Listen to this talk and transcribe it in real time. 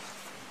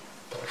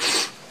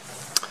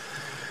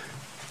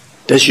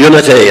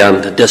Disunity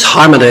and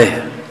disharmony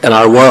in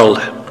our world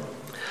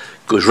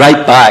goes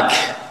right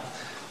back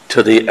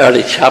to the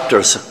early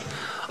chapters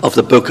of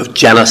the book of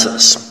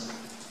Genesis.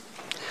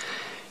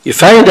 You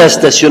find this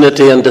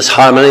disunity and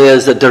disharmony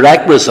is the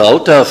direct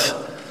result of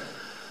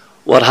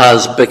what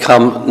has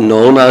become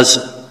known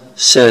as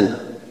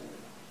sin.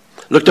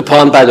 Looked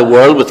upon by the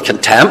world with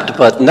contempt,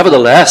 but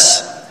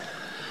nevertheless,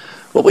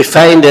 what we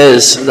find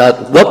is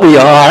that what we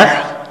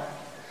are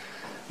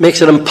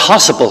makes it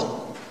impossible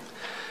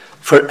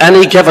for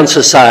any given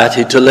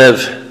society to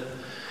live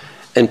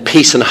in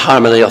peace and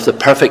harmony of the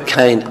perfect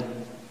kind.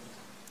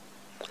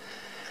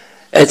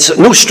 It's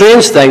no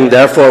strange thing,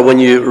 therefore, when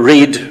you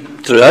read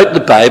throughout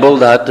the Bible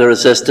that there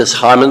is this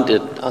disharmony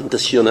and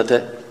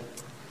disunity.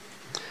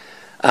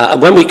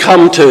 And when we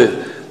come to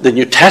the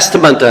New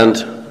Testament,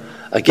 and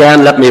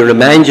again, let me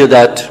remind you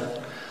that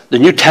the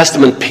New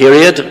Testament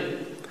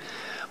period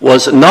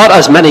was not,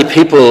 as many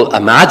people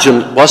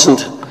imagined,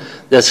 wasn't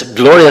this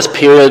glorious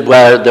period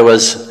where there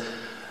was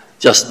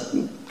just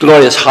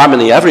glorious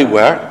harmony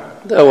everywhere.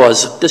 There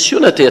was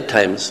disunity at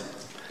times,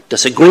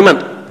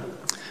 disagreement.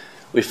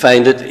 We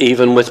find it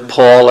even with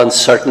Paul and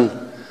certain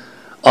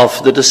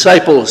of the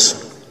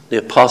disciples, the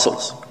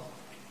apostles.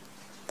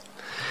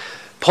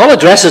 Paul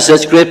addresses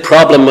this great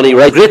problem when he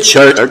writes, "Great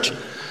church,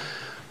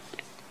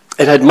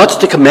 it had much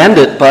to commend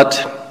it,"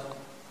 but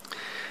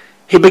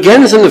he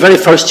begins in the very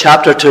first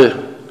chapter to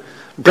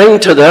bring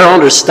to their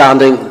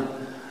understanding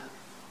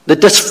the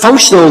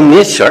dysfunctional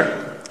nature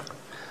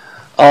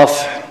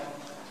of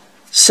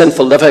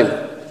sinful living.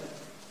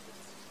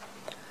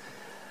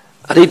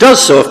 And he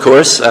does so, of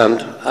course,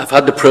 and I've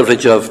had the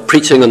privilege of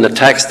preaching on the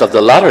text of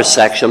the latter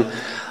section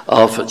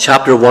of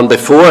chapter 1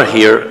 before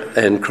here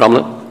in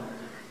Crumlin.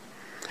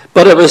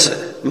 But it was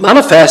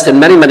manifest in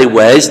many, many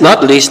ways,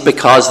 not least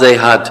because they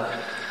had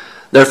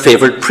their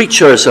favourite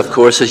preachers, of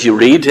course, as you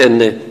read in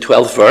the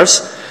 12th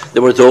verse.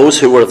 There were those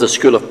who were of the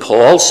school of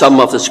Paul, some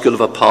of the school of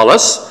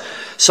Apollos,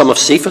 some of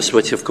Cephas,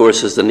 which of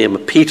course is the name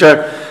of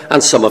Peter,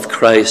 and some of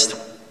Christ.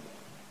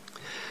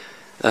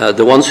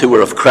 The ones who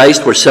were of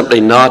Christ were simply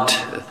not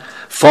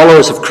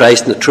followers of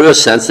Christ in the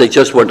truest sense. They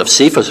just weren't of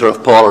Cephas or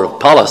of Paul or of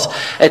Apollos.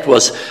 It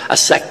was a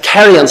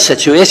sectarian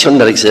situation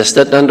that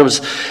existed, and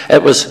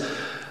it was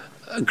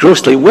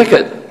grossly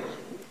wicked.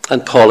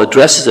 And Paul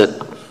addresses it.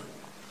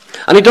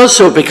 And he does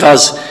so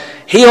because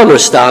he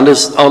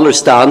understands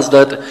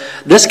that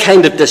this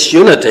kind of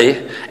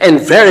disunity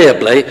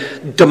invariably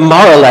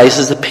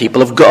demoralizes the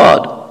people of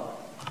God.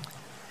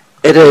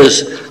 It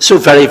is so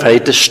very, very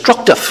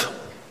destructive.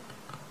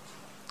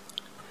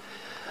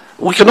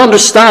 We can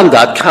understand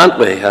that, can't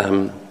we?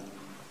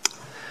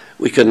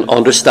 We can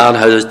understand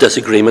how there's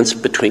disagreements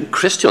between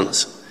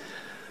Christians.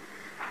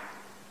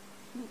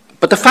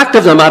 But the fact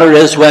of the matter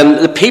is,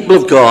 when the people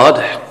of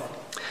God,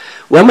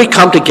 when we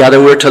come together,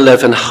 we're to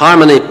live in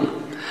harmony.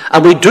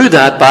 And we do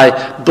that by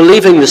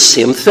believing the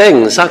same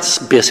things. That's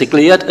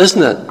basically it,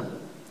 isn't it?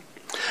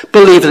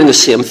 Believing the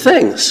same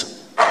things.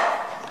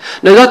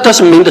 Now, that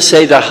doesn't mean to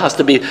say there has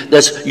to be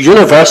this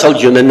universal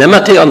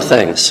unanimity on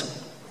things.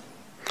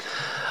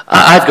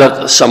 I've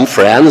got some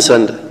friends,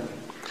 and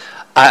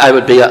I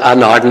would be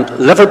an ardent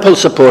Liverpool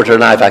supporter,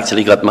 and I've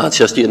actually got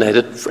Manchester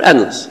United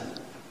friends.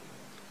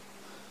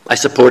 I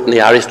support in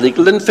the Irish League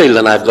Linfield,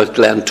 and I've got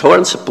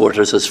Glentoran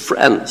supporters as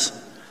friends.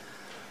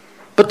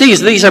 But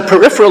these are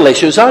peripheral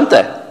issues, aren't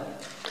they?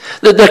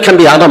 There can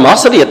be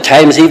animosity at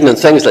times, even in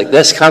things like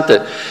this, can't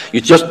there?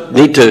 You just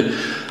need to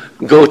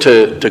go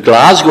to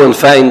Glasgow and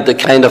find the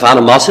kind of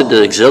animosity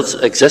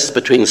that exists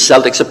between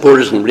Celtic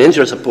supporters and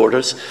Rangers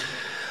supporters.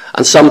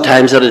 And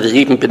sometimes it has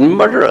even been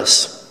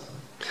murderous.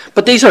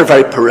 But these are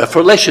very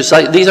peripheral issues.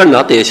 These are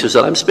not the issues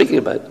that I'm speaking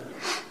about.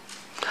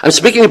 I'm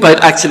speaking about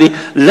actually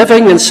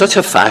living in such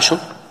a fashion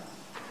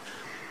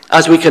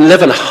as we can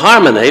live in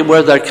harmony,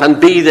 where there can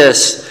be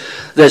this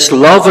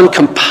love and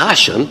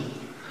compassion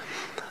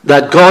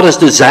that God has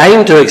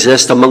designed to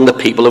exist among the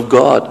people of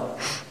God.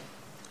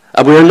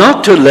 And we are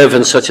not to live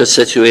in such a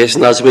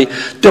situation as we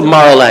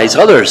demoralize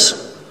others.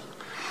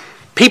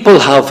 People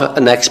have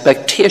an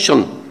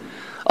expectation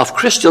of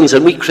Christians,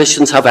 and we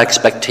Christians have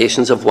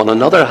expectations of one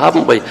another,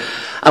 haven't we?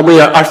 And we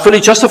are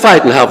fully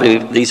justified in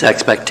having these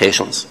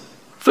expectations.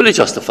 Fully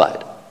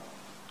justified.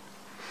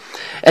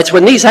 It's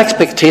when these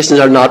expectations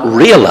are not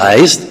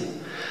realized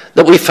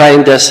that we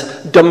find this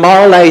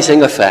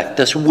demoralizing effect,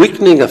 this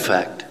weakening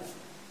effect.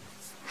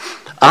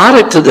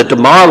 Added to the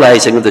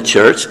demoralizing of the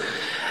church,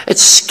 it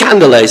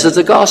scandalizes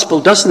the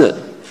gospel, doesn't it?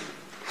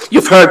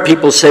 You've heard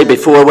people say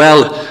before,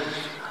 well,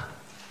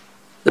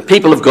 the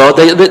people of God,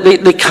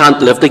 they can't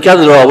live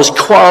together. They're always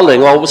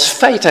quarreling, always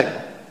fighting.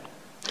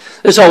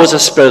 There's always a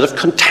spirit of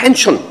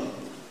contention.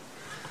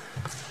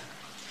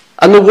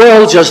 And the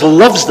world just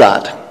loves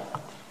that.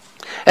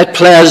 It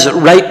plays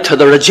right to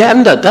their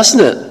agenda, doesn't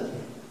it?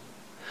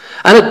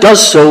 And it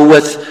does so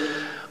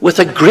with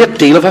a great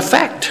deal of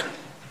effect.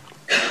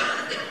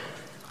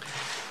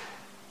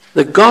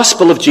 The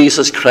gospel of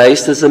Jesus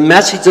Christ is the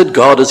message that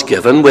God has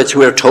given, which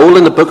we are told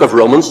in the book of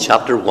Romans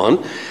chapter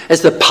 1,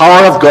 is the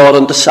power of God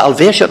unto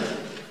salvation.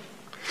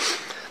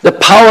 The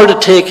power to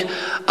take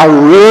a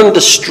ruined,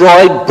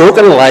 destroyed,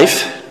 broken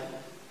life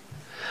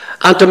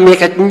and to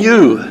make it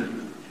new,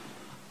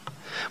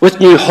 with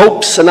new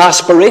hopes and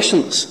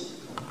aspirations,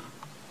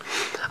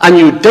 a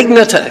new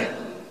dignity,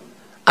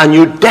 a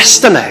new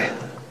destiny.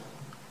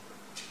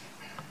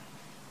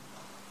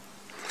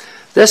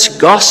 This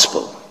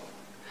gospel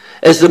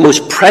is the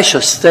most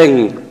precious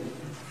thing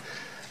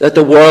that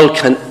the world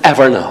can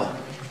ever know.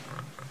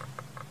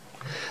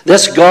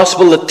 This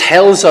gospel that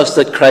tells us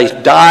that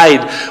Christ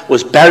died,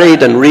 was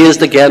buried, and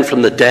raised again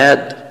from the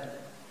dead.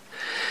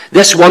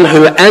 This one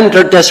who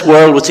entered this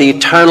world was the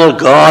eternal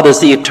God, is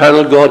the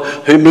eternal God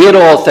who made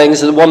all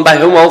things, and the one by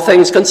whom all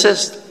things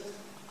consist.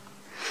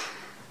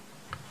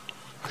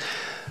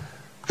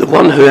 The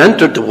one who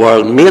entered the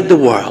world, made the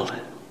world,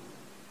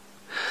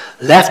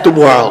 left the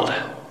world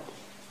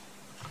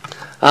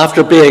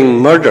after being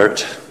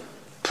murdered,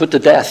 put to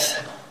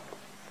death,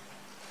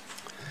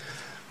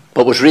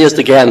 but was raised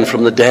again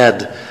from the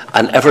dead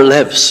and ever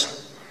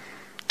lives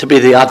to be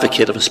the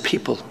advocate of his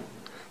people,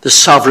 the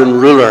sovereign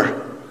ruler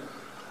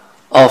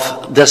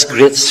of this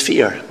great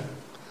sphere,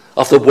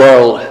 of the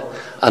world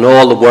and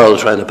all the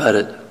worlds round about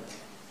it.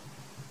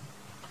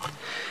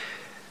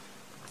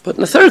 But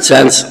in a third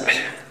sense,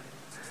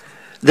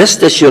 this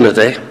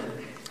disunity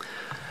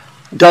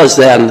does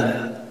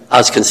then,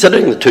 as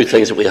considering the two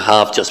things that we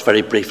have just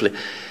very briefly,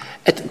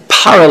 it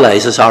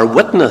paralyzes our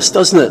witness,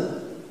 doesn't it?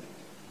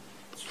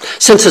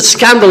 Since it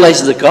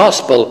scandalizes the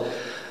gospel,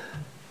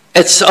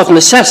 it's of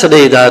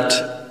necessity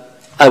that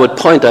I would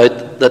point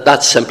out that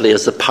that simply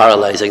is the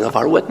paralyzing of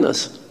our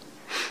witness.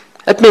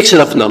 It makes it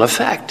of none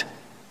effect.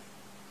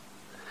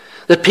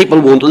 That people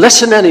won't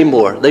listen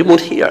anymore, they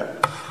won't hear.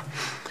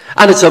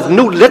 And it's of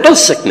no little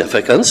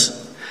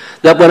significance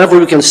that whenever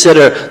we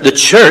consider the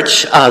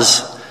church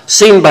as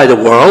seen by the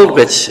world,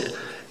 which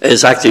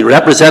is actually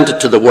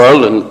represented to the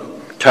world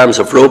in terms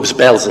of robes,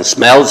 bells, and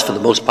smells for the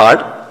most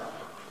part,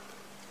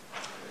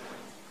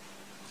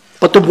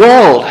 but the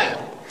world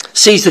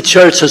sees the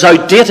church as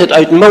outdated,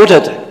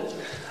 outmoded,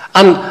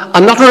 and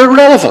an utter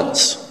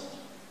irrelevance.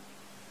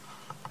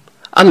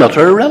 An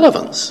utter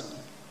irrelevance.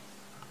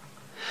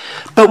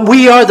 But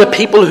we are the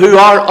people who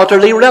are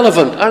utterly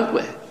relevant, aren't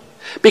we?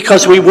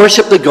 Because we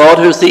worship the God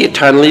who is the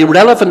eternally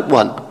relevant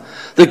one.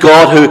 The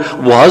God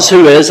who was,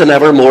 who is, and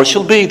evermore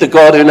shall be. The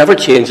God who never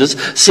changes,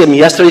 same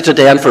yesterday,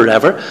 today, and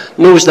forever,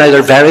 knows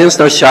neither variance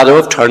nor shadow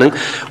of turning.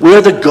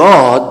 We're the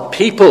God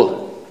people.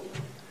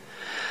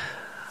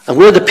 And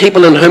we're the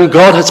people in whom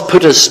God has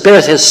put his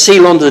Spirit, his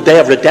seal on the day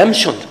of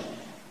redemption.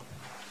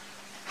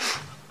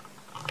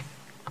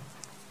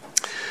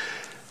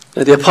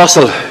 Now, the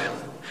apostle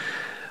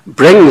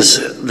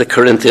brings the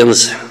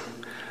Corinthians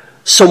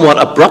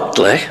somewhat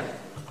abruptly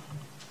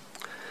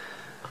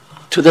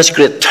to this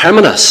great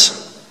terminus,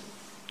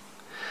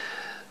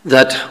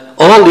 that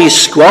all these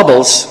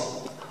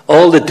squabbles,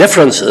 all the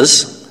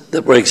differences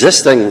that were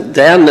existing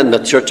then in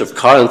the church of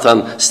Corinth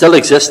and still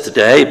exist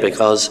today,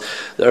 because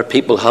their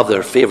people have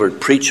their favourite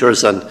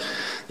preachers and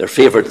their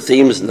favourite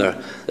themes and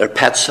their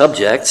pet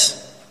subjects.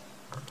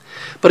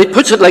 But he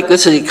puts it like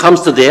this as he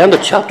comes to the end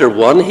of chapter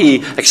 1.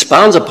 He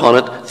expands upon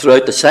it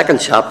throughout the second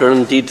chapter,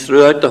 and indeed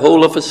throughout the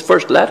whole of his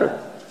first letter.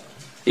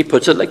 He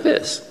puts it like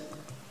this.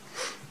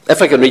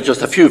 If I can read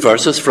just a few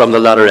verses from the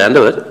latter end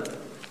of it.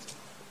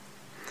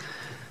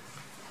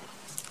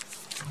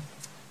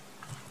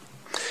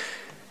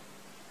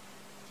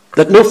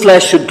 That no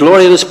flesh should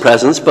glory in his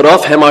presence, but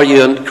of him are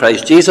you in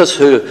Christ Jesus,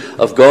 who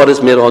of God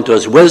is made unto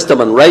us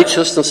wisdom and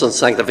righteousness and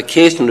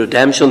sanctification and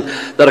redemption,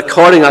 that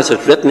according as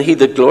it's written, he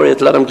that glorieth,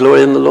 let him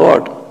glory in the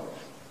Lord.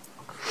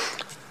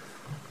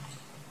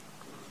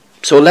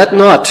 So let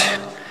not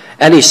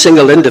any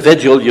single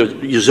individual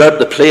usurp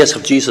the place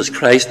of Jesus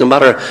Christ, no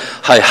matter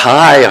how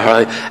high or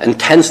how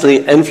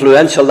intensely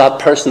influential that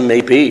person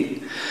may be.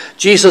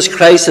 Jesus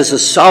Christ is the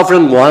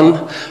sovereign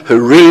one who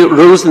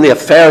rules in the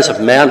affairs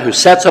of men, who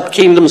sets up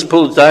kingdoms,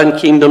 pulls down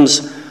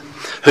kingdoms,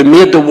 who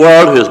made the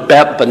world, who is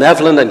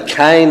benevolent and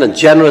kind and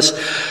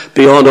generous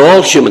beyond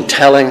all human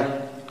telling,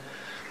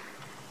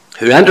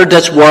 who entered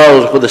this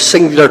world with a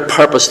singular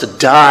purpose to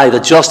die, the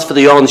just for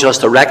the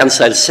unjust, to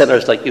reconcile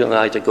sinners like you and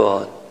I to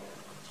God.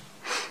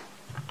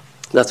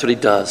 That's what he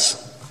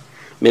does.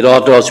 Made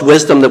unto us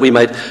wisdom that we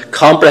might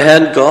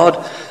comprehend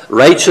God,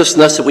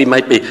 righteousness that we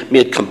might be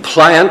made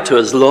compliant to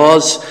his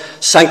laws,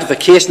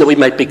 sanctification that we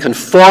might be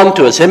conformed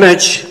to his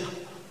image,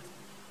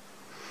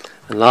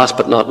 and last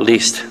but not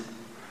least,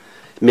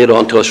 made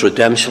unto us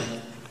redemption,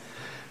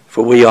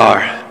 for we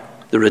are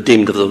the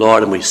redeemed of the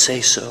Lord, and we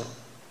say so.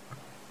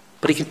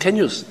 But he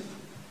continues.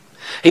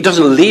 He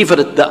doesn't leave it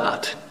at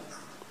that.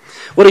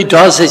 What he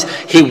does is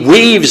he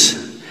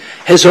weaves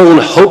his own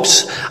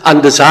hopes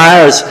and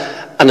desires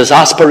and his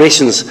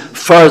aspirations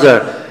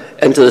further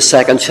into the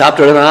second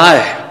chapter,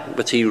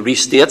 which he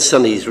restates,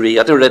 and he's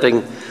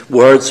reiterating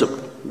words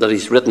that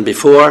he's written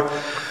before.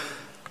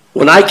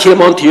 When I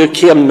came unto you,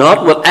 came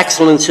not with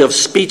excellency of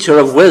speech or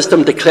of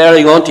wisdom,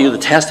 declaring unto you the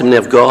testimony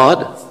of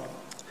God.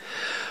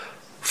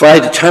 For I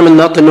determined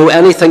not to know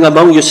anything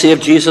among you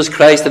save Jesus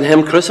Christ and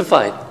him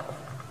crucified.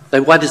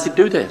 Now, why does he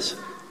do this?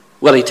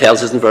 Well, he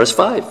tells us in verse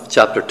 5,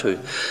 chapter 2,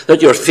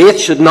 that your faith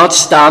should not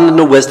stand in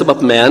the wisdom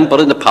of men, but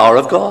in the power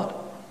of God.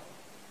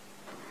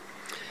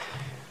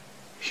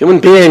 Human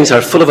beings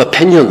are full of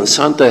opinions,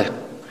 aren't they?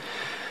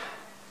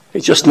 You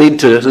just need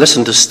to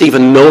listen to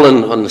Stephen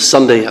Nolan on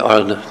Sunday,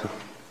 or,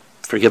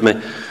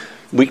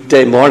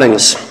 weekday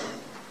mornings.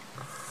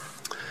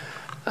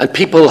 And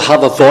people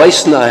have a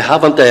voice now,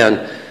 haven't they?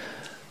 And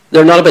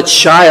they're not a bit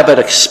shy about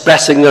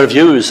expressing their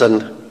views,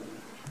 and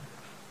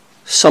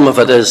some of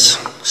it is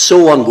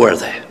so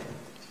unworthy,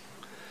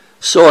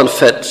 so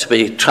unfit to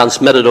be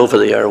transmitted over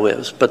the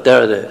airwaves, but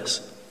there it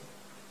is.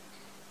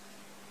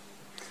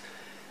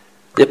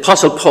 The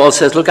Apostle Paul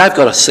says, look, I've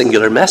got a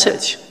singular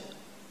message.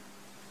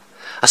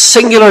 A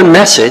singular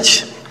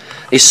message.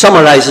 He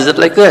summarizes it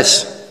like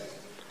this: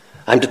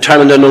 I'm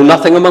determined to know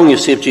nothing among you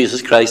save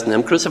Jesus Christ and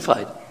him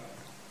crucified.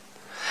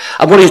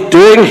 And what he's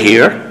doing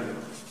here,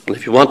 and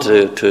if you want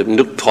to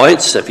note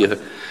points, if you're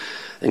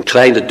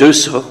inclined to do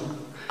so,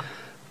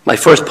 my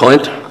first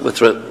point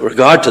with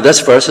regard to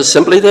this verse is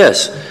simply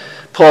this: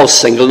 Paul's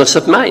singleness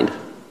of mind.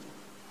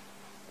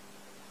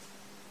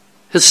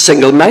 His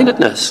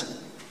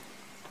single-mindedness.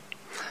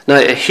 Now,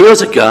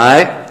 here's a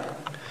guy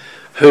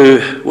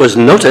who was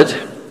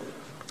noted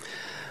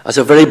as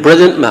a very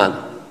brilliant man.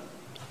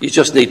 You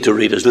just need to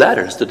read his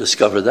letters to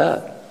discover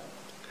that.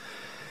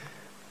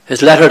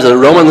 His letter to the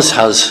Romans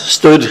has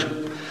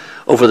stood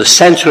over the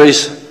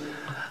centuries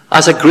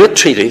as a great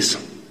treatise,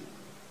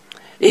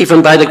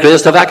 even by the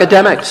greatest of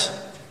academics,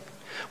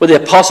 where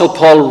the Apostle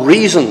Paul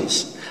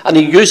reasons, and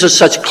he uses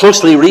such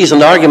closely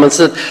reasoned arguments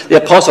that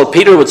the Apostle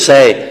Peter would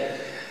say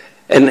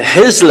in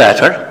his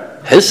letter,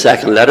 his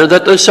second letter,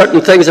 that there's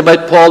certain things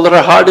about Paul that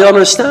are hard to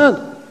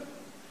understand.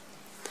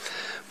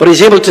 But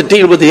he's able to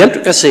deal with the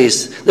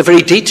intricacies, the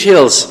very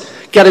details,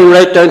 getting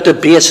right down to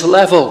base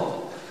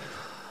level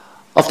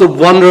of the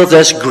wonder of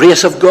this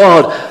grace of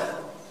God,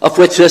 of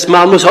which this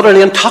man was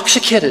utterly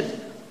intoxicated.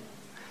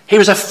 He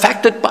was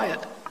affected by it.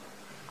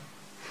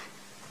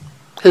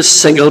 His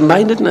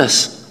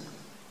single-mindedness.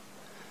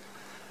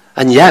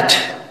 And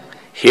yet,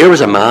 here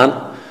was a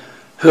man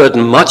who had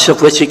much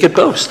of which he could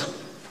boast.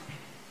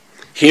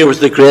 Here was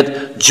the great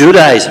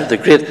Judaizer, the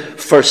great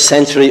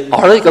first-century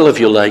oracle, if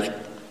you like,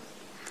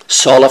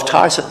 Saul of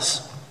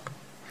Tarsus,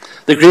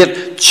 the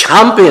great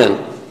champion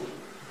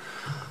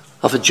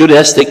of a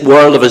Judaistic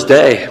world of his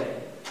day,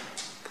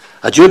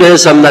 a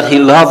Judaism that he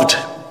loved,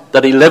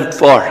 that he lived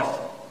for,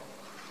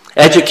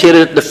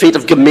 educated at the feet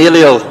of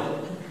Gamaliel,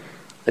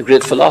 the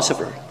great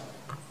philosopher.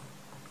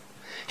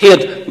 He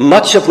had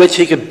much of which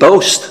he could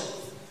boast.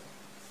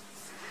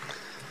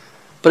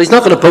 But he's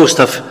not going to boast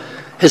of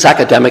his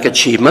academic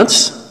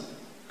achievements.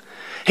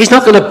 He's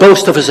not going to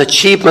boast of his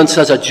achievements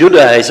as a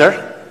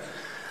Judaizer,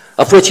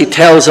 of which he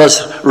tells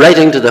us,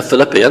 writing to the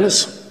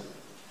Philippians,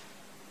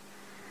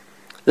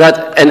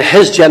 that in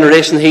his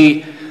generation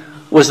he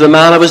was the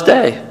man of his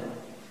day.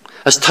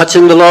 As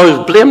touching the law, he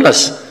was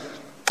blameless,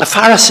 a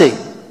Pharisee.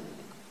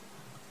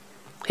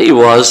 He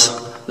was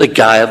the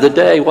guy of the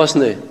day,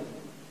 wasn't he?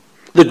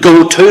 The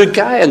go-to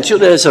guy in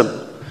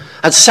Judaism.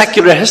 And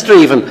secular history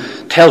even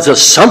tells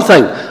us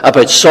something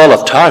about Saul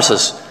of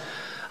Tarsus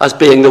as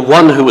being the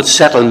one who would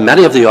settle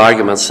many of the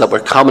arguments that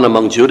were common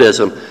among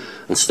Judaism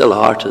and still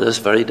are to this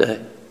very day.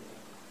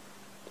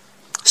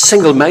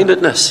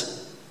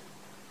 Single-mindedness.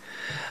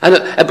 And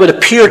it would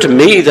appear to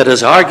me that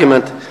his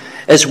argument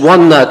is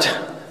one that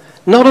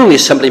not only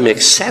simply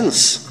makes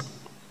sense,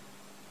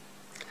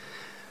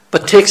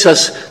 but takes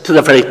us to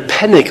the very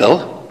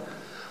pinnacle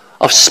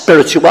of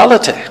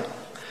spirituality.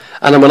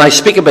 And when I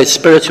speak about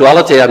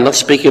spirituality, I'm not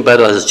speaking about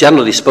it as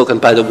generally spoken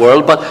by the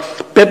world,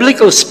 but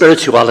biblical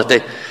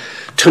spirituality,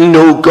 to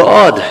know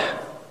God,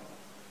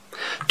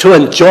 to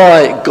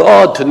enjoy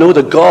God, to know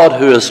the God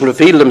who has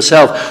revealed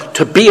himself,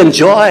 to be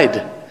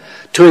enjoyed,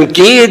 to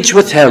engage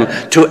with him,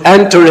 to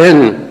enter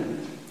in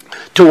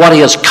to what he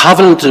has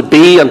covenanted to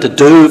be and to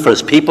do for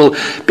his people,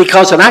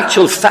 because in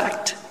actual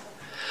fact,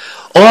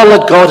 all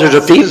that God has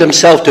revealed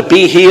himself to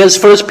be, he is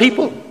for his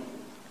people.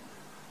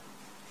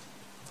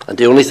 And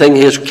the only thing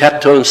he has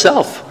kept to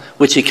himself,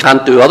 which he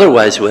can't do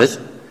otherwise with,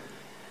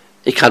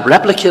 he can't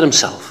replicate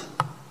himself.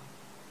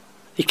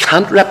 He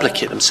can't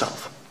replicate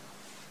himself.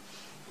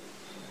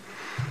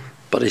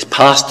 But he's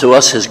passed to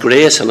us his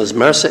grace and his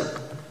mercy.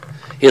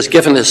 He has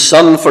given his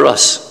Son for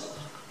us,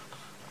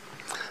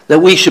 that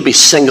we should be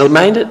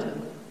single-minded,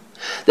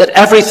 that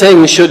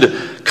everything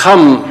should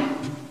come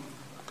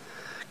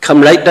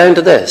right down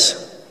to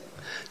this: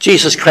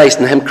 Jesus Christ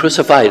and him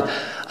crucified,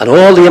 and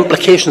all the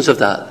implications of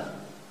that.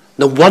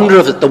 The wonder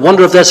of it, the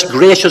wonder of this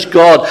gracious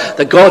God,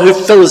 the God who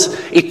fills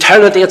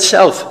eternity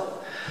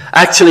itself,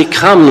 actually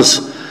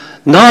comes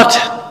not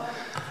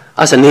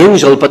as an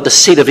angel, but the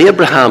seed of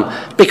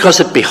Abraham, because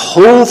it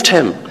behoved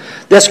him.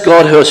 This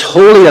God who is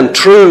holy and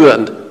true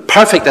and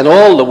perfect in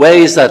all the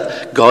ways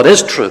that God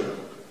is true.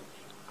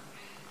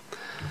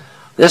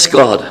 This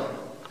God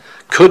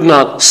could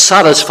not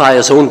satisfy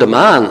his own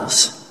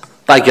demands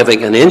by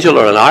giving an angel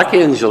or an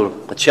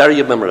archangel a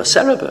cherubim or a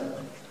cherubim.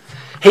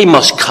 He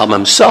must come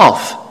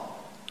himself.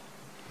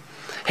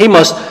 He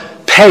must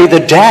pay the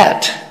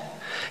debt.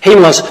 He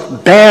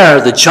must bear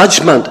the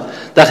judgment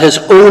that his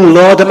own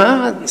law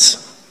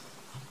demands.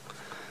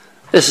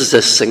 This is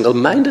a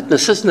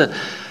single-mindedness, isn't it?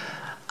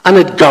 And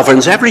it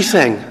governs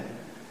everything.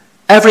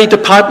 Every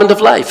department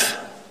of life.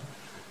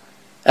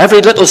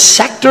 Every little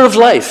sector of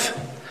life.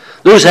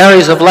 Those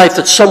areas of life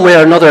that some way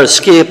or another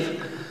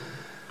escape,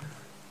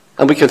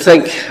 and we can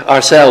think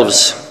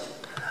ourselves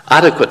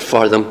adequate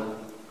for them.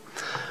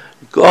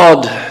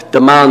 God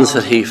demands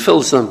that he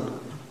fills them,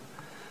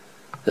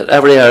 that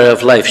every area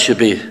of life should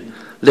be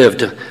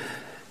lived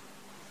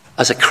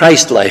as a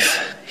Christ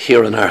life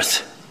here on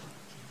earth.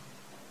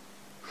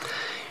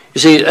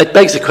 You see, it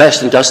begs the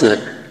question, doesn't it?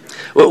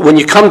 When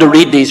you come to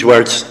read these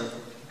words,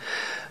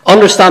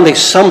 understanding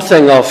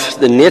something of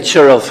the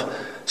nature of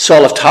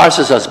Saul of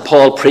Tarsus as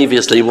Paul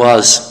previously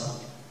was,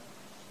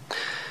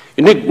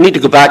 you need to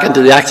go back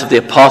into the Acts of the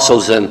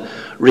Apostles and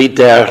read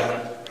there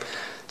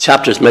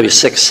chapters maybe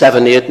 6,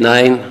 7, 8,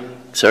 9,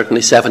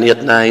 certainly 7,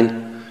 8,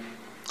 9,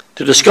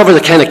 to discover the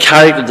kind of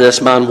character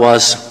this man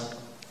was.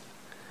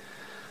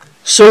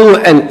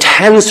 So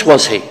intense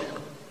was he,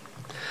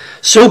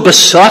 so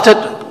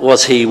besotted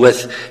was he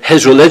with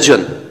his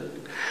religion,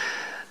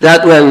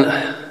 that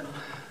when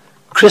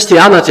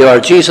Christianity, or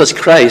Jesus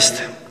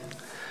Christ,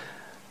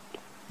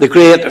 the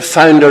great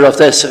founder of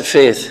this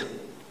faith,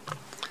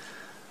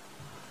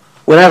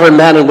 whenever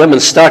men and women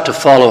start to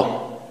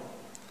follow,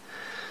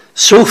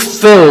 so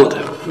filled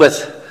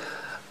with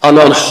an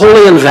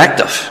unholy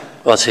invective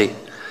was he,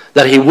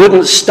 that he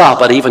wouldn't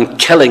stop at even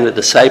killing the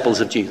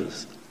disciples of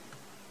Jesus.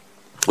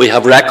 We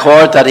have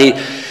record that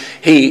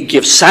he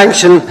gave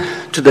sanction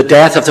to the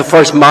death of the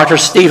first martyr,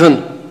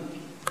 Stephen.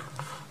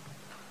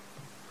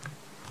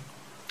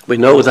 We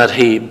know that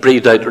he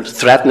breathed out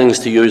threatenings,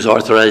 to use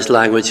authorized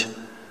language,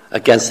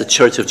 against the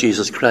Church of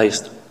Jesus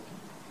Christ.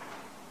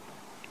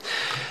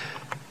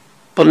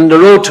 But on the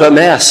road to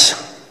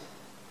Emmaus,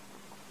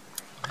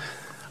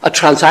 a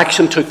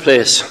transaction took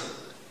place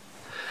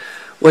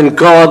when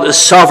God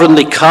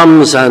sovereignly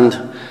comes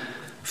and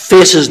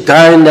faces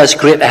down this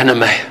great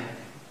enemy,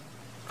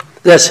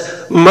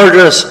 this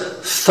murderous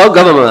thug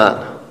of a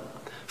man,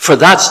 for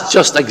that's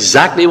just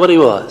exactly what he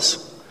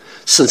was.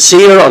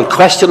 Sincere,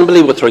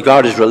 unquestionably, with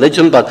regard to his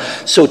religion, but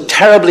so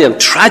terribly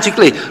and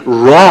tragically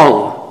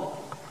wrong.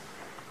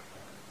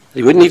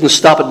 He wouldn't even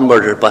stop at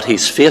murder, but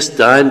he's faced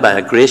down by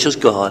a gracious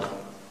God.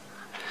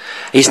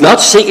 He's not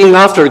seeking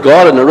after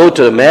God on the road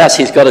to Emmaus.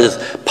 He's got his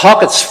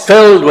pockets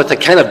filled with the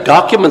kind of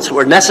documents that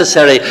were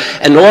necessary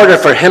in order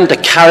for him to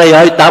carry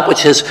out that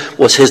which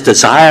was his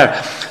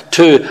desire,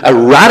 to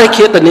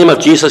eradicate the name of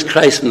Jesus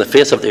Christ from the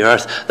face of the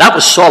earth. That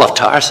was Saul of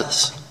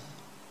Tarsus.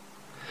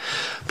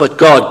 But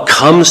God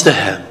comes to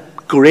him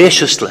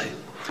graciously,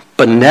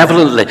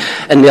 benevolently,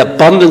 in the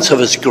abundance of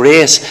his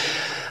grace,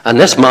 and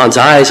this man's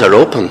eyes are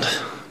opened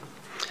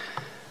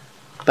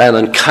by an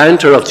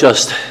encounter of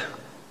just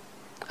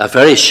a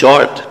very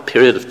short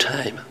period of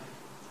time.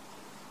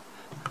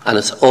 And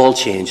it's all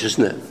changed,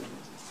 isn't it?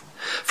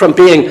 From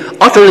being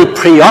utterly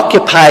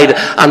preoccupied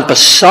and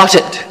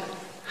besotted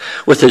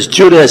with his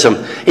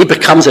Judaism, he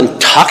becomes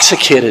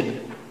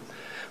intoxicated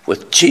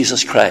with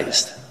Jesus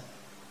Christ.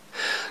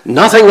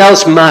 Nothing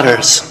else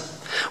matters.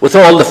 With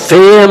all the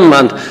fame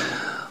and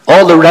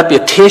all the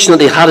reputation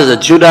that he had as a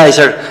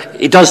Judaizer,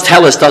 he does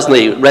tell us, doesn't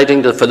he,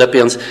 writing to the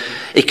Philippians,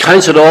 he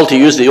counts it all, to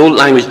use the old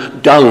language,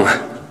 dung,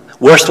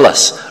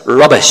 worthless,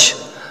 rubbish,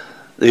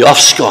 the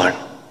offscorn.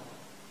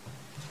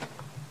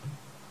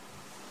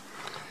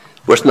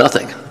 Worth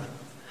nothing.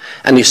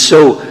 And he's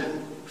so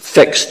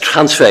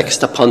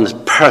transfixed upon the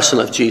person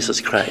of Jesus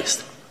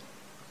Christ.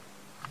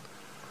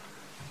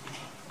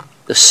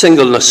 The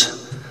singleness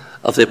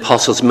of the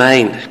apostle's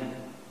mind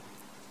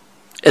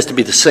is to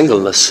be the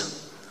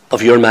singleness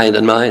of your mind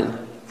and mine.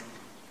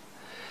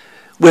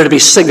 We're to be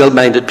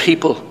single-minded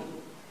people.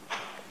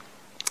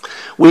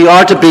 We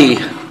are to be,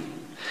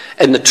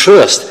 in the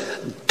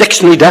truest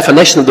dictionary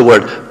definition of the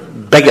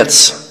word,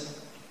 bigots.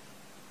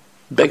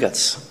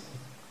 Bigots.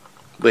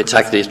 Which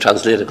actually is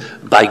translated,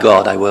 by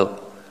God I will.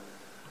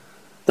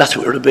 That's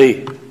what we're to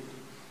be.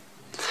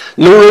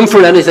 No room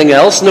for anything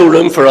else, no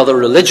room for other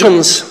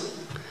religions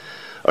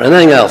or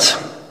anything else.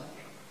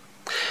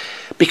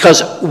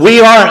 Because we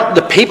are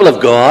the people of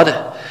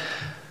God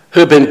who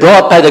have been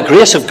brought by the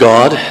grace of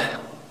God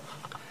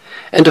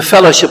into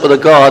fellowship with a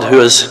God who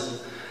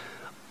is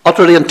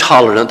utterly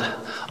intolerant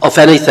of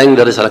anything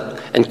that is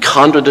in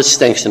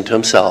contradistinction to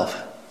himself.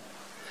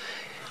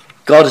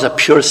 God is a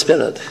pure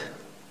spirit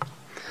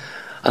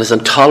and is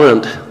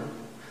intolerant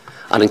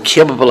and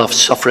incapable of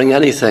suffering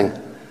anything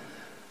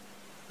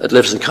that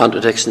lives in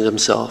contradiction to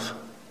himself.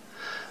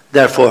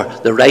 Therefore,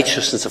 the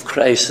righteousness of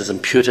Christ is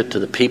imputed to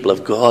the people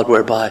of God,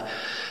 whereby,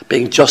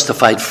 being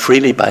justified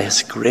freely by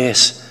his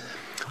grace,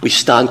 we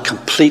stand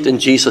complete in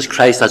Jesus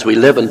Christ as we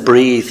live and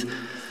breathe,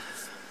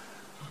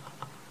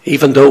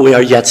 even though we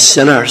are yet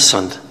sinners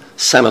and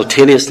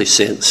simultaneously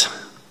saints.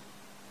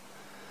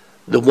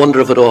 The wonder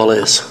of it all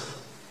is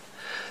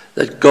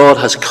that God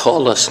has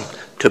called us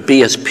to be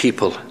his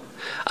people,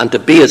 and to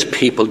be his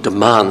people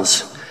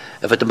demands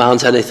if it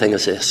demands anything,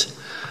 is this: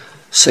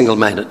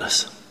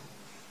 single-mindedness,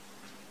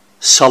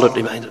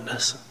 solitary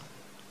mindedness.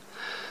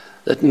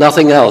 That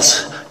nothing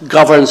else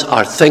governs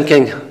our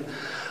thinking,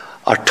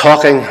 our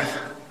talking,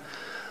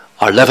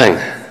 our living,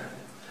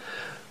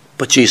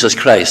 but Jesus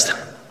Christ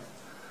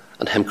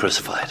and Him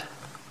crucified.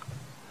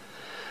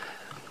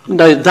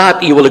 Now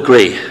that, you will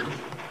agree,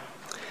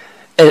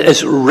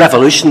 is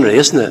revolutionary,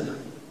 isn't it?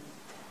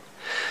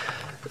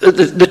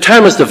 The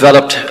term has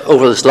developed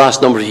over this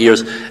last number of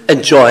years,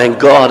 enjoying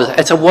God.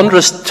 It's a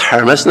wondrous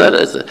term, isn't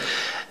it?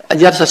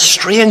 And yet it's a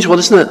strange one,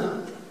 isn't it?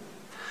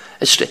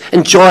 It's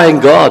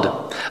enjoying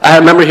God. I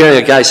remember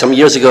hearing a guy some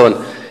years ago, and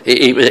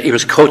he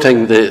was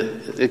quoting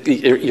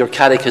your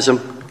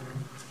catechism.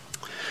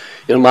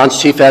 You know, man's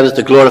chief end is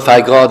to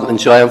glorify God and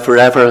enjoy Him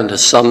forever. And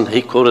his son,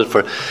 he quoted,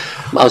 for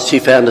man's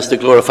chief end is to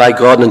glorify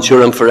God and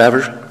endure Him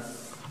forever.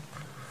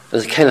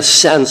 There's a kind of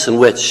sense in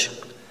which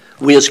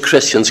we as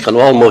Christians can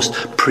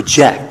almost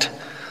project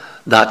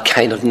that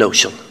kind of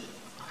notion.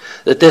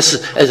 That this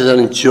is an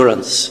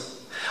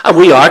endurance. And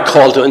we are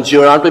called to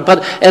endure, aren't we?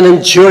 But in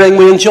enduring,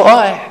 we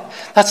enjoy.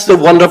 That's the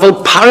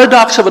wonderful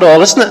paradox of it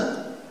all, isn't it?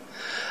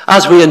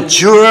 As we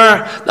endure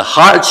the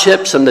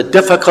hardships and the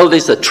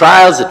difficulties, the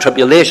trials, the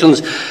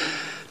tribulations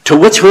to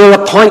which we are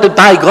appointed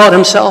by God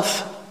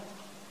Himself,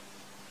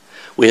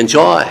 we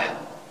enjoy.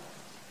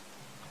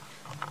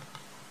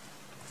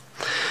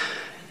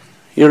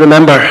 You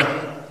remember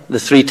the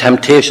 3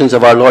 temptations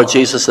of our Lord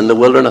Jesus in the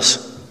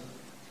wilderness.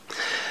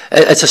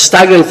 It's a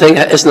staggering thing,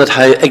 isn't it,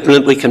 how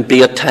ignorant we can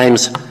be at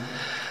times.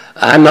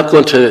 I'm not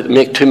going to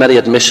make too many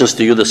admissions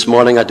to you this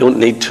morning. I don't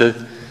need to.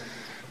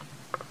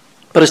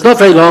 But it's not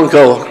very long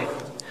ago,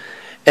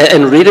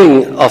 in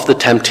reading of the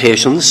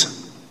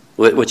temptations,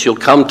 which you'll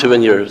come to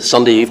in your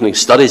Sunday evening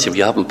studies if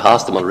you haven't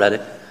passed them already,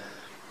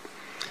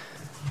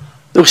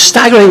 those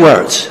staggering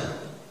words,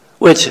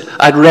 which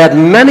I'd read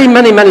many,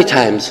 many, many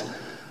times,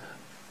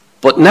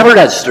 but never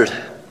registered.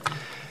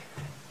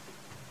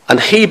 And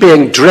He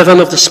being driven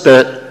of the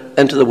Spirit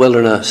into the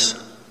wilderness.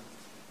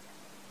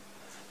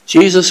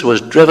 Jesus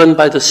was driven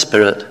by the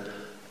Spirit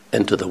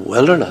into the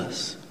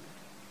wilderness.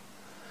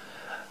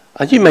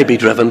 And you may be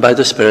driven by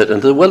the Spirit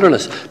into the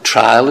wilderness.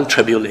 Trial and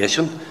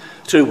tribulation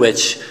through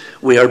which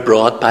we are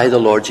brought by the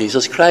Lord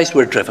Jesus Christ.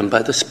 We're driven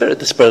by the Spirit.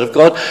 The Spirit of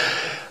God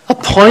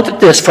appointed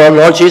this for our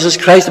Lord Jesus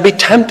Christ to be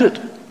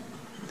tempted.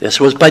 This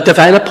was by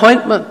divine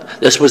appointment.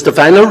 This was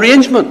divine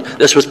arrangement.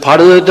 This was part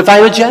of the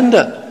divine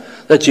agenda,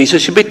 that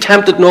Jesus should be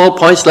tempted in all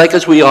points like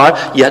as we are,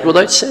 yet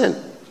without sin.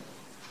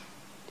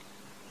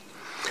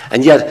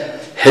 And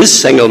yet His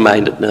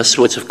single-mindedness,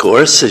 which of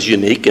course is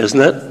unique,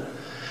 isn't it?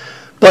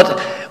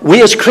 But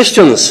we as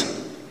Christians,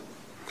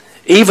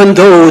 even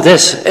though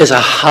this is a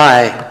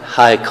high,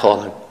 high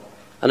calling,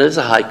 and it is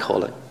a high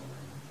calling,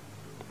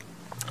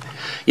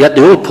 yet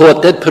the old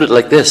poet did put it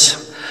like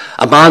this: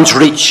 a man's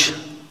reach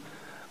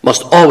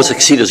must always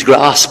exceed his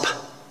grasp.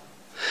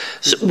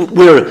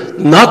 We're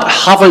not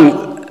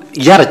having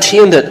yet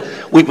attained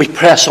it. We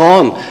press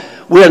on.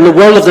 We're in the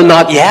world of the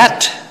not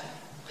yet.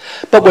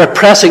 But we're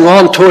pressing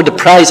on toward the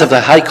prize of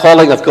the high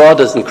calling of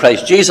God as in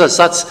Christ Jesus.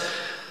 That's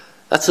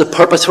the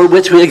purpose for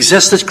which we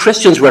exist as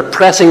Christians. We're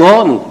pressing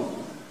on.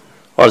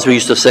 Or as we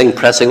used to sing,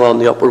 pressing on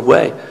the upward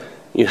way.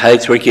 New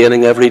heights we're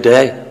gaining every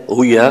day.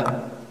 Oh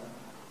yeah.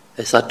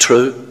 Is that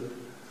true?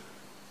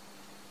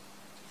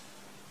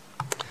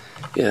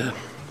 Yeah.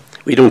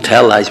 We don't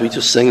tell lies, we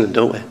just sing them,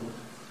 don't we?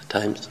 At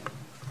times.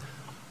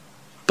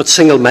 But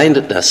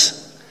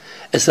single-mindedness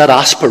is that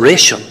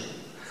aspiration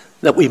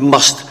that we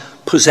must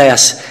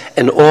possess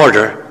in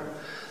order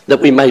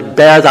that we might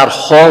bear that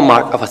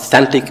hallmark of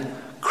authentic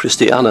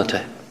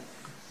Christianity.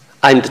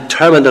 I'm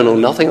determined to know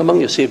nothing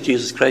among you save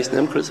Jesus Christ and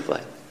Him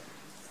crucified.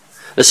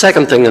 The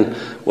second thing, and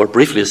more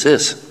briefly, is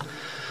this: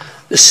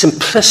 the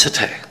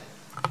simplicity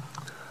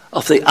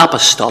of the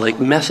apostolic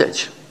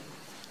message.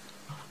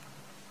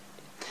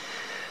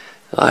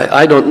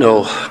 I don't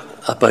know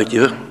about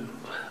you.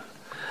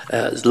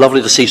 It's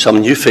lovely to see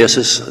some new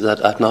faces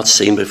that I've not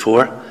seen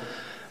before,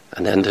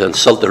 and then to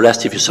insult the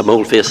rest of you, some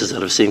old faces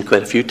that I've seen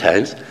quite a few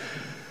times.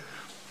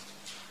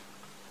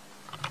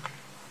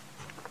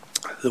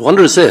 The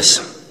wonder is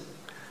this: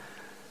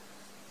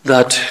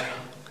 that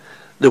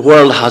the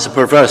world has a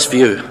perverse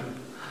view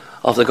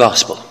of the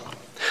gospel.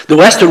 The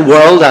Western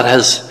world that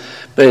has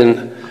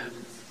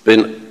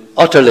been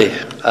utterly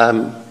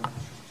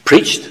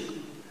preached.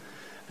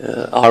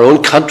 Our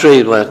own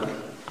country, with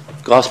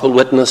gospel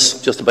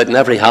witness just about in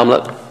every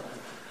hamlet.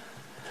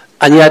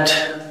 And yet,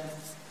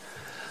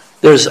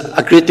 there's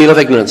a great deal of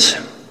ignorance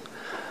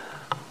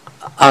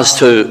as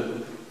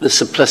to the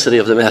simplicity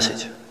of the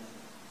message.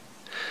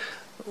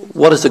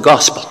 What is the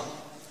gospel?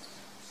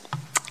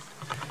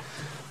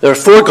 There are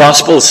 4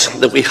 gospels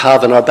that we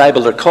have in our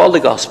Bible. They're called the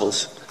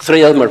gospels.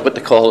 3 of them are what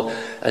they call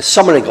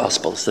summary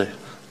gospels.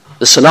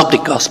 The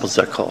synoptic gospels,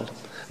 they're called.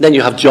 Then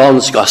you have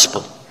John's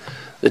gospel,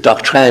 the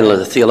doctrinal or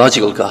the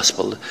theological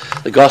gospel,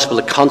 the gospel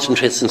that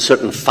concentrates on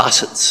certain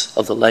facets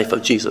of the life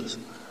of Jesus.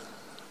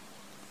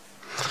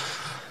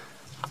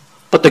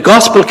 But the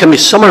gospel can be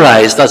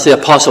summarized, as the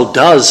apostle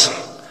does,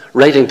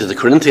 writing to the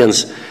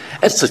Corinthians,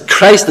 it's that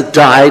Christ that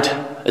died,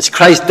 it's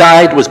Christ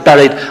died, was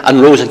buried,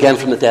 and rose again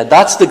from the dead.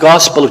 That's the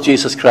gospel of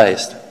Jesus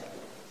Christ.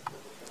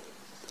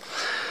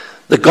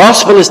 The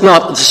gospel is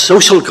not the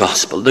social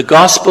gospel. The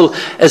gospel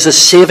is a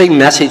saving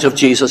message of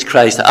Jesus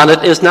Christ, and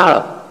it is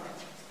narrow.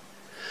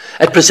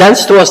 It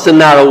presents to us the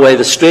narrow way,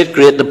 the straight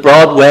gate, the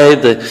broad way,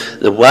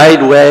 the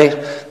wide way,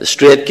 the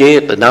straight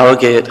gate, the narrow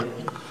gate.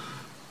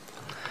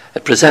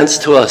 It presents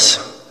to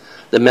us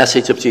the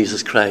message of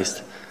Jesus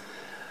Christ.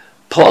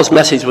 Paul's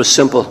message was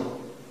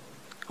simple,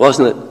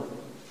 wasn't it?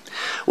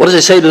 What does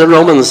he say to the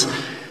Romans?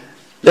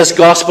 This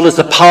gospel is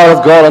the power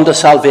of God unto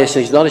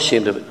salvation. He's not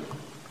ashamed of it.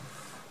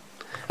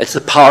 It's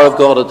the power of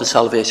God unto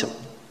salvation.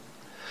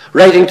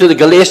 Writing to the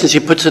Galatians, he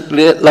puts it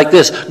like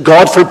this: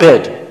 God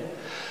forbid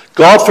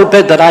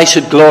that I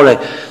should glory,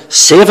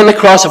 save in the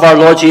cross of our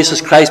Lord Jesus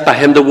Christ. By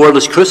him the world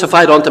is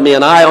crucified unto me,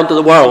 and I unto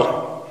the world.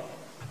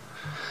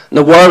 And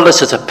the world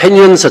is its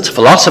opinions, its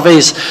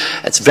philosophies,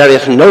 its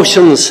various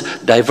notions,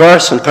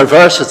 diverse and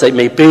perverse as they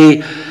may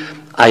be.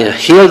 I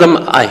hear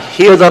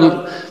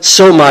them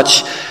so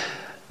much.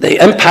 They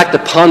impact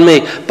upon me,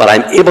 but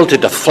I'm able to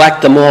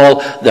deflect them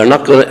all. They're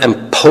not going to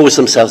impose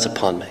themselves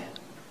upon me.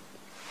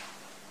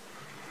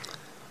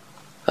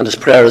 And his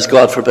prayer is,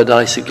 God forbid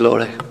I should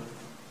glory.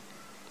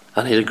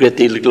 And he had a great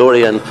deal of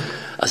glory in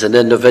as an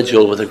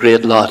individual with a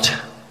great lot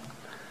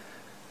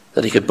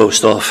that he could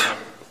boast of.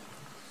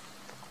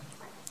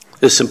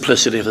 The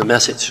simplicity of the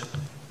message.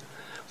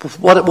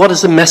 What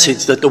is the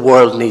message that the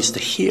world needs to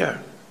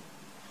hear?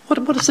 What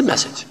is the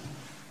message?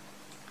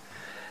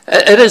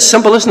 It is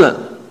simple, isn't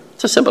it?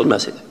 It's a simple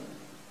message.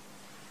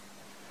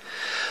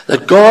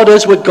 That God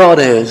is what God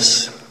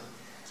is.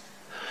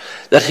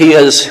 That he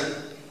is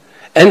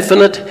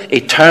infinite,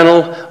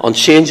 eternal,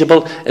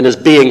 unchangeable in his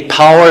being,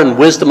 power and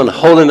wisdom and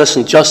holiness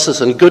and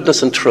justice and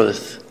goodness and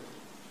truth.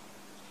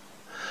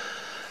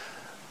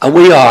 And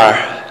we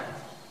are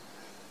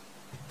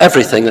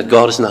everything that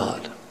God is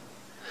not.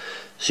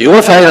 So you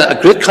want to find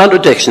a great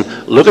contradiction.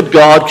 Look at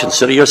God,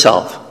 consider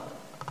yourself.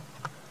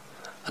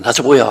 And that's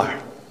what we are.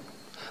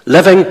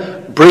 Living,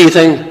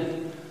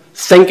 breathing,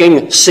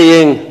 thinking,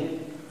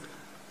 seeing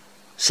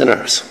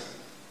sinners.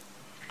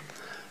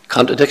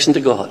 Contradiction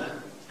to God.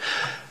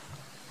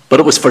 But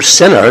it was for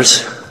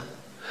sinners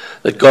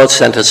that God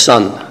sent his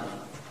Son,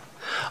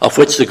 of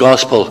which the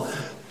gospel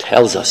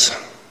tells us,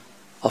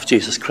 of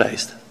Jesus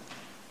Christ.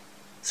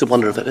 It's the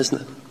wonder of it,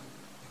 isn't it?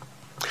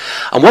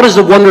 And what is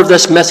the wonder of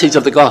this message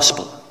of the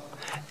gospel?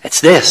 It's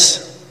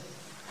this.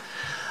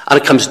 And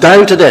it comes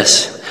down to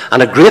this.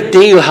 And a great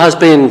deal has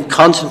been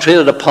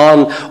concentrated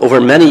upon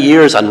over many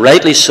years, and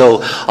rightly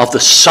so, of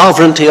the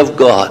sovereignty of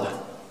God.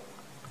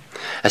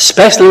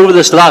 Especially over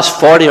this last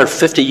 40 or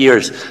 50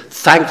 years.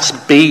 Thanks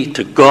be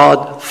to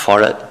God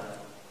for it.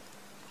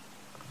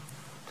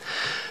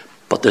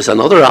 But there's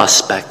another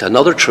aspect,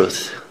 another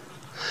truth,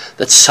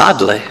 that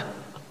sadly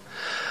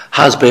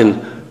has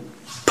been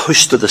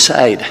pushed to the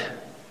side.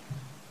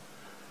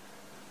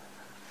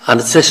 And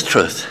it's this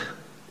truth: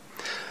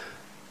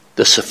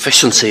 the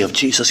sufficiency of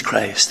Jesus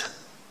Christ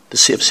to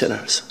save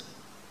sinners.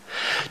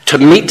 To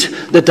meet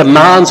the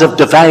demands of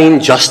divine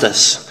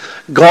justice,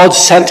 God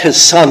sent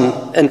his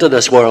Son into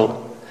this world.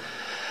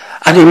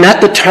 And he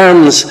met the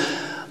terms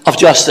of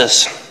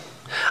justice.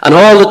 And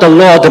all that the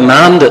law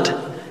demanded,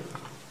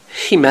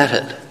 he met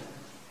it.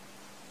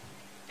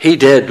 He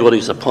did what he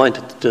was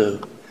appointed to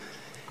do.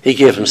 He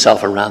gave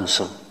himself a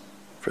ransom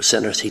for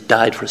sinners. He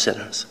died for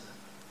sinners.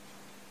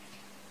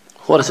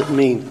 What does it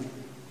mean?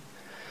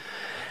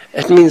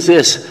 It means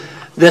this.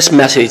 This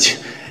message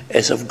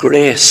is of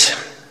grace,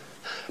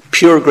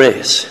 pure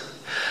grace,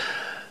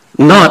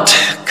 not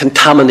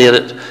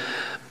contaminated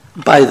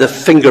by the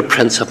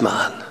fingerprints of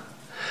man.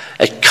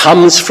 It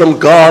comes from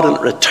God and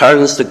it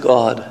returns to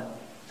God.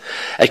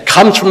 It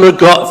comes from the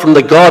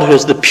God who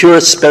is the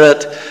pure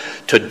spirit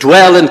to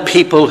dwell in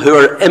people who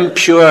are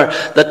impure,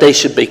 that they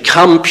should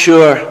become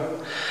pure.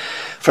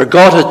 For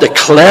God has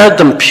declared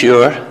them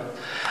pure,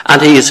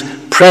 and he is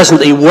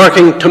presently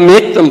working to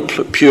make them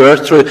pure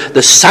through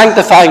the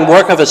sanctifying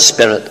work of his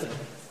Spirit.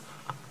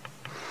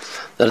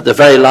 That at the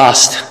very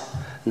last,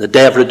 in the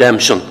day of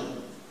redemption,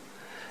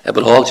 it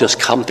will all just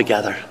come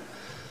together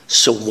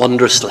so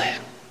wondrously.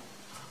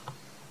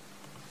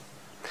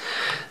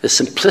 The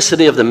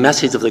simplicity of the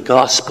message of the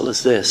gospel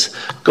is this: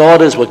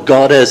 God is what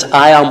God is.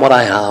 I am what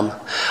I am.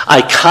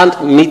 I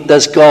can't meet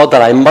this God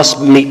that I must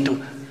meet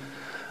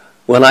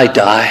when I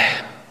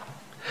die.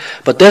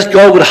 But this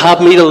God would have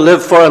me to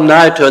live for him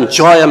now, to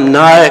enjoy him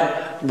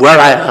now where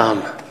I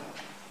am.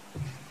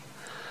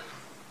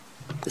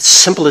 It's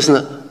simple, isn't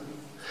it?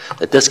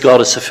 That this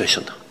God is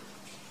sufficient.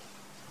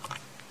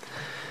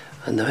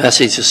 And the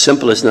message is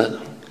simple, isn't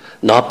it?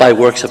 Not by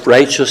works of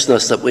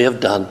righteousness that we have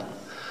done,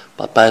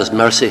 but by his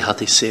mercy hath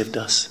he saved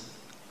us.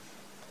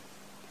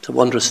 It's a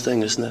wondrous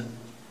thing, isn't it?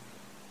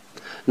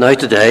 Now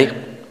today,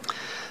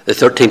 the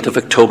 13th of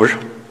October,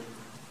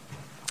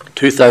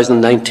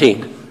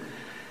 2019,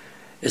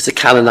 is the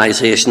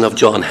canonization of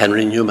John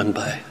Henry Newman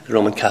by the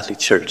Roman Catholic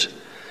Church.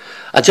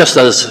 And just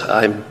as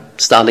I'm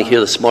standing here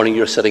this morning,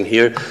 you're sitting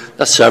here,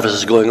 that service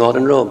is going on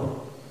in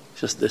Rome,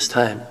 just this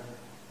time.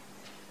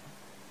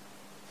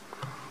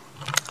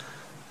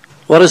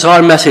 What is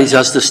our message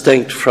as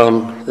distinct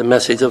from the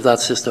message of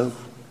that sister?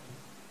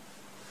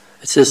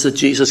 It says that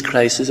Jesus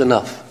Christ is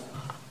enough.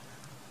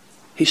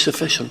 He's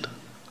sufficient.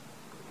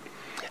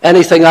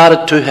 Anything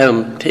added to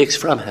him takes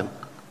from him.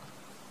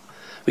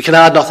 We can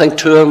add nothing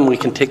to him, we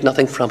can take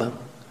nothing from him.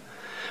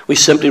 We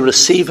simply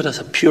receive it as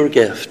a pure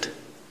gift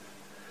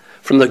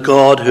from the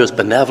God who is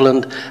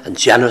benevolent and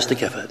generous to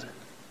give it.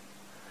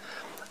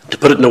 To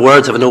put it in the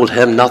words of an old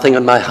hymn, nothing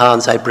in my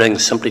hands I bring,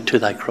 simply to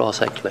thy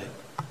cross I cling.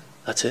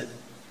 That's it.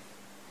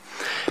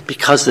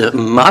 Because the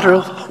matter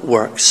of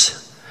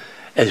works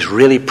is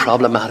really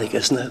problematic,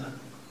 isn't it?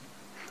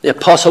 The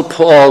Apostle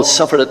Paul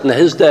suffered it in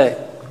his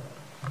day,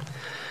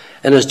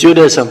 in his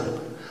Judaism,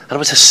 and it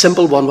was a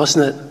simple one,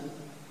 wasn't it?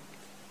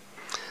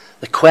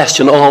 The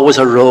question always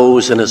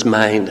arose in his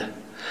mind,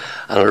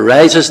 and it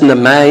arises in the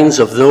minds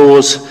of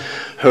those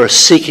who are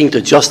seeking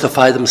to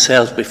justify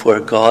themselves before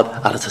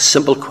God, and it's a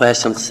simple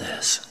question. It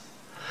says,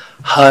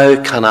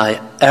 how can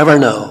I ever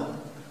know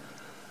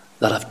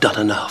that I've done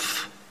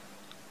enough?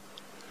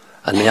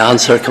 And the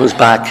answer comes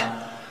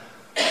back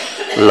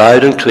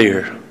loud and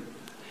clear.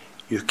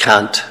 You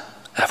can't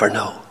ever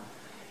know.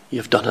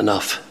 You've done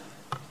enough.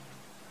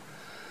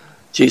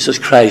 Jesus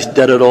Christ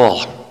did it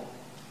all.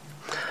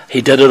 He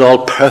did it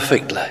all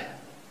perfectly.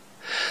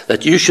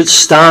 That you should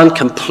stand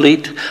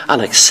complete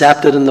and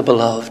accepted in the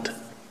beloved.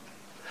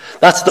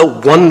 That's the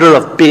wonder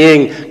of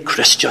being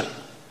Christian.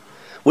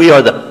 We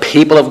are the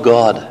people of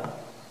God.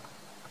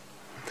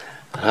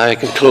 And I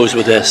can close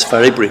with this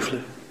very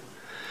briefly.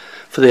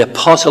 For the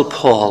Apostle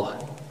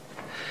Paul,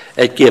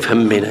 it gave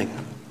him meaning.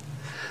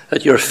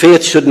 That your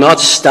faith should not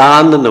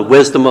stand in the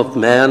wisdom of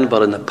men,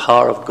 but in the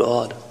power of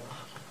God.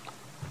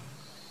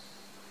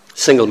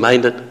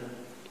 Single-minded,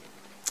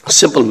 a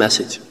simple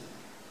message,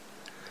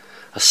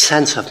 a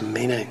sense of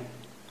meaning,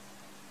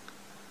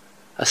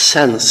 a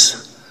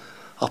sense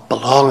of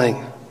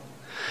belonging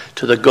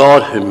to the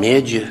God who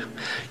made you,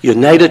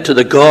 united to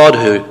the God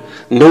who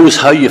knows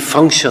how you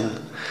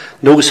function,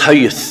 knows how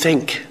you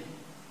think,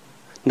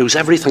 knows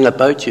everything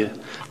about you,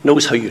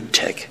 knows how you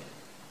tick.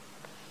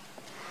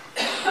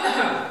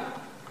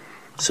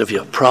 So if you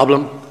have a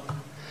problem,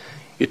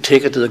 you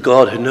take it to the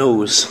God who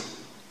knows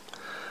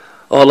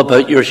all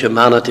about your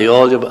humanity,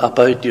 all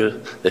about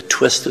the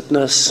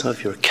twistedness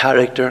of your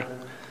character,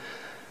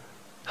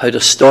 how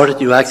distorted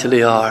you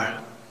actually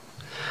are,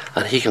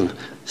 and he can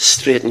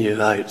straighten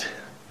you out,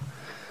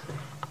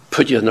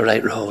 put you on the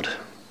right road,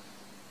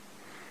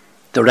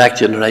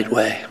 direct you in the right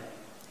way,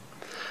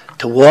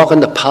 to walk in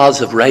the paths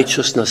of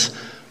righteousness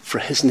for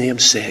his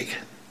name's sake,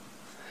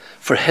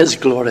 for his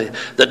glory,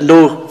 that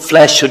no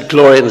flesh should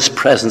glory in his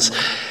presence,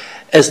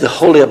 is the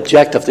holy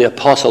objective of the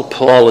Apostle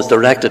Paul, is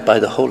directed by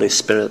the Holy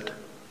Spirit.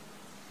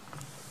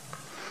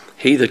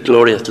 He that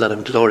glorieth, let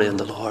him glory in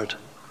the Lord.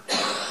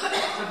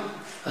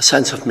 A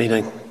sense of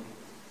meaning.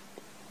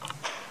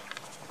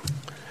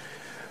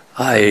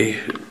 I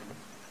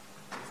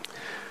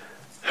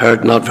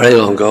heard not very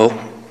long ago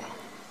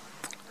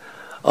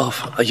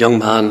of a young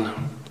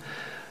man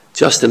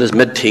just in his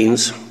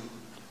mid-teens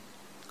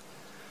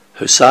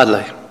who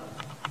sadly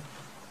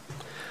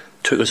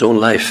took his own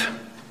life.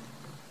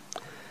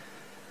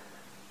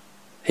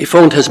 He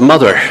phoned his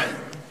mother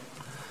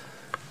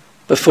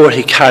before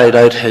he carried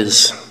out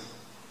his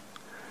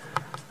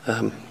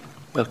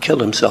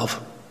killed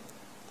himself.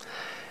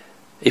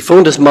 He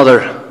phoned his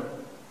mother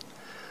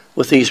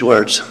with these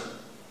words: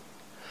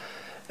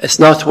 "It's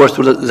not worth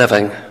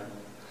living.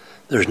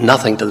 There's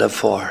nothing to live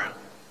for.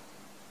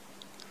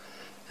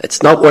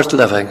 It's not worth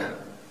living.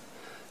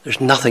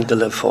 There's nothing to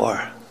live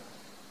for."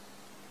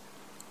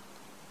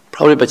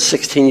 Probably about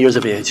 16 years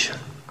of age.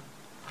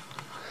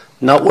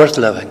 Not worth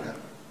living.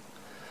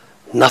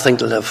 Nothing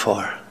to live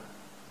for.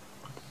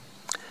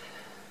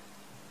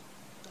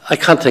 I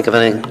can't think of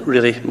anything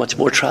really much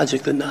more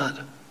tragic than that.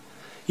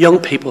 Young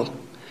people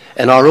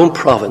in our own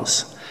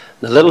province,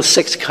 in the little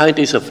 6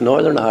 counties of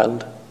Northern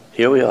Ireland,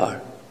 here we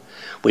are.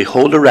 We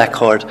hold a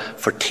record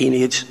for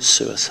teenage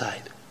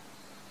suicide.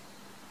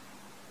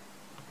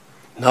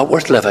 Not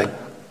worth living.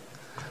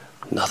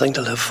 Nothing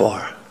to live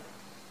for.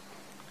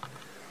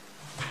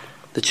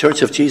 The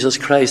Church of Jesus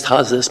Christ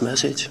has this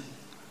message.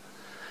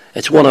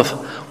 It's one of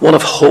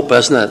hope,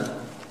 isn't it?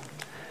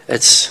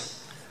 It's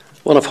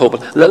one of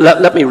hope.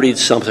 Let me read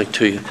something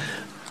to you,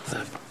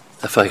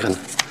 if I can.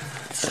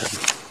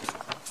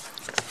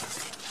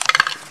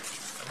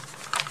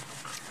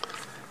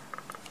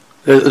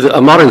 A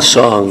modern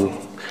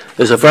song,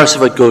 there's a verse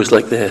of it goes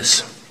like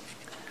this: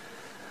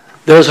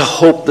 "There's a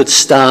hope that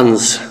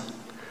stands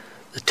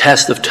the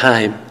test of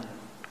time,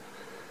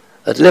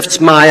 that lifts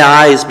my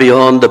eyes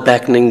beyond the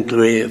beckoning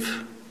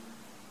grave,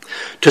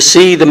 to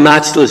see the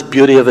matchless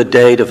beauty of a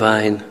day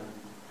divine,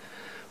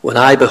 when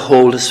I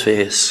behold his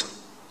face,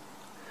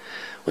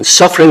 when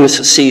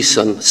sufferings cease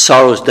and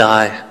sorrows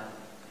die,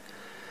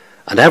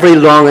 and every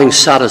longing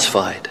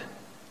satisfied,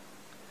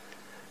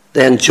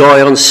 then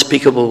joy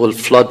unspeakable will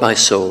flood my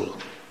soul,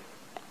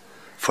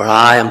 for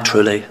I am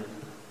truly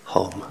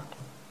home.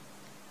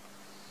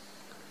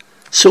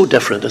 So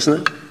different,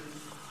 isn't it?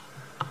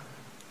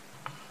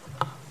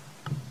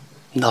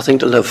 Nothing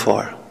to live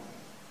for.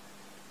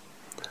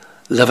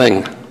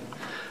 Living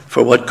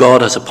for what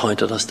God has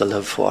appointed us to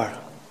live for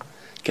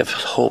gives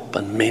hope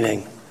and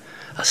meaning,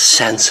 a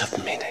sense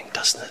of meaning,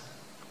 doesn't it?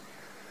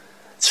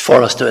 It's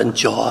for us to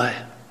enjoy,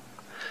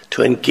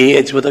 to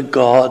engage with a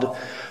God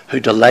who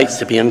delights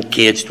to be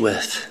engaged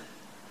with,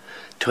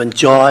 to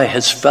enjoy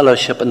his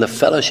fellowship and the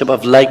fellowship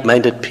of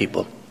like-minded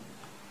people.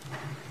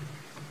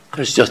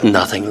 There's just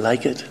nothing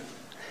like it.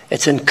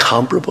 It's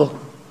incomparable.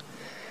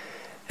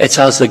 It's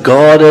as the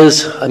God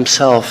is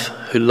himself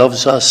who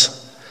loves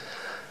us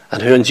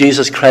and who in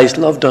Jesus Christ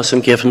loved us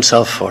and gave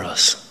himself for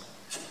us.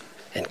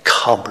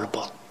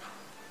 Incomparable.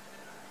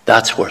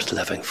 That's worth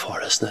living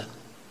for, isn't it?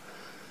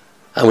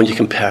 And when you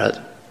compare it,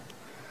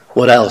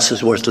 what else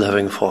is worth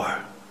living for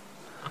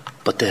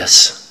but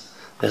this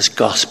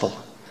gospel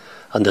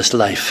and this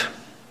life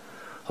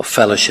of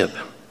fellowship,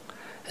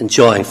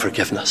 enjoying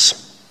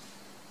forgiveness?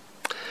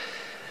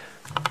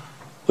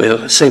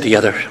 We'll sing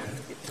together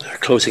our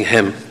closing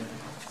hymn.